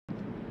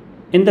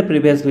In the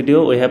previous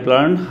video, we have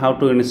learned how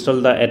to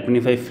install the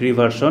Adminify free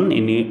version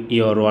in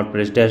your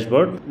WordPress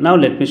dashboard. Now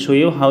let me show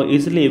you how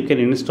easily you can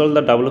install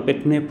the WP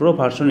Adminify Pro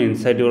version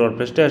inside your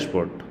WordPress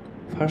dashboard.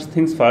 First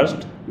things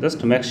first,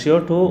 just make sure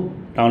to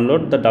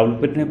download the WP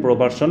Adminify Pro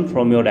version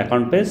from your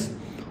account page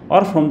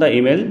or from the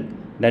email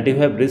that you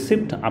have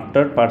received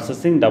after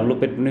purchasing WP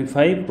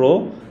Adminify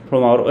Pro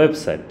from our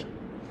website.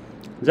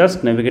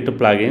 Just navigate to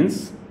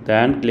plugins,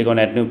 then click on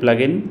add new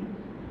plugin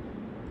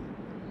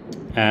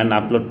and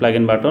upload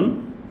plugin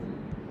button.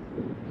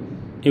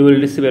 You will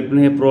receive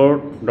Adminify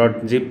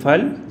Pro.zip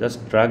file.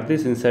 Just drag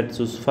this inside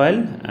choose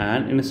file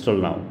and install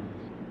now.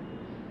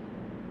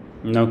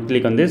 Now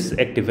click on this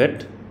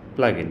activate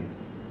plugin.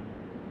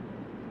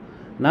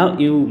 Now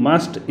you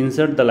must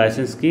insert the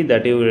license key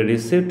that you will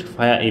receive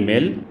via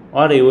email,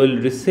 or you will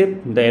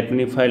receive the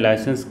Adminify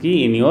license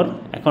key in your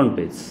account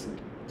page.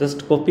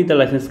 Just copy the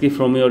license key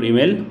from your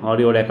email or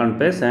your account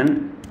page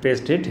and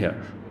paste it here.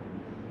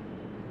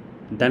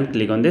 Then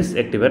click on this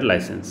activate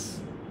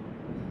license.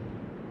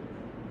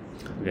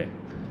 Okay,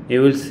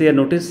 you will see a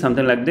notice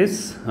something like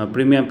this: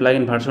 premium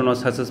plugin version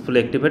was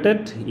successfully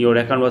activated. Your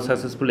account was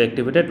successfully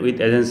activated with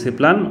agency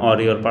plan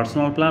or your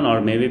personal plan or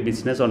maybe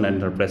business or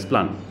enterprise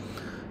plan.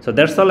 So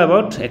that's all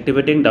about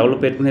activating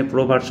WP Adminify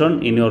Pro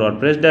version in your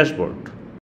WordPress dashboard.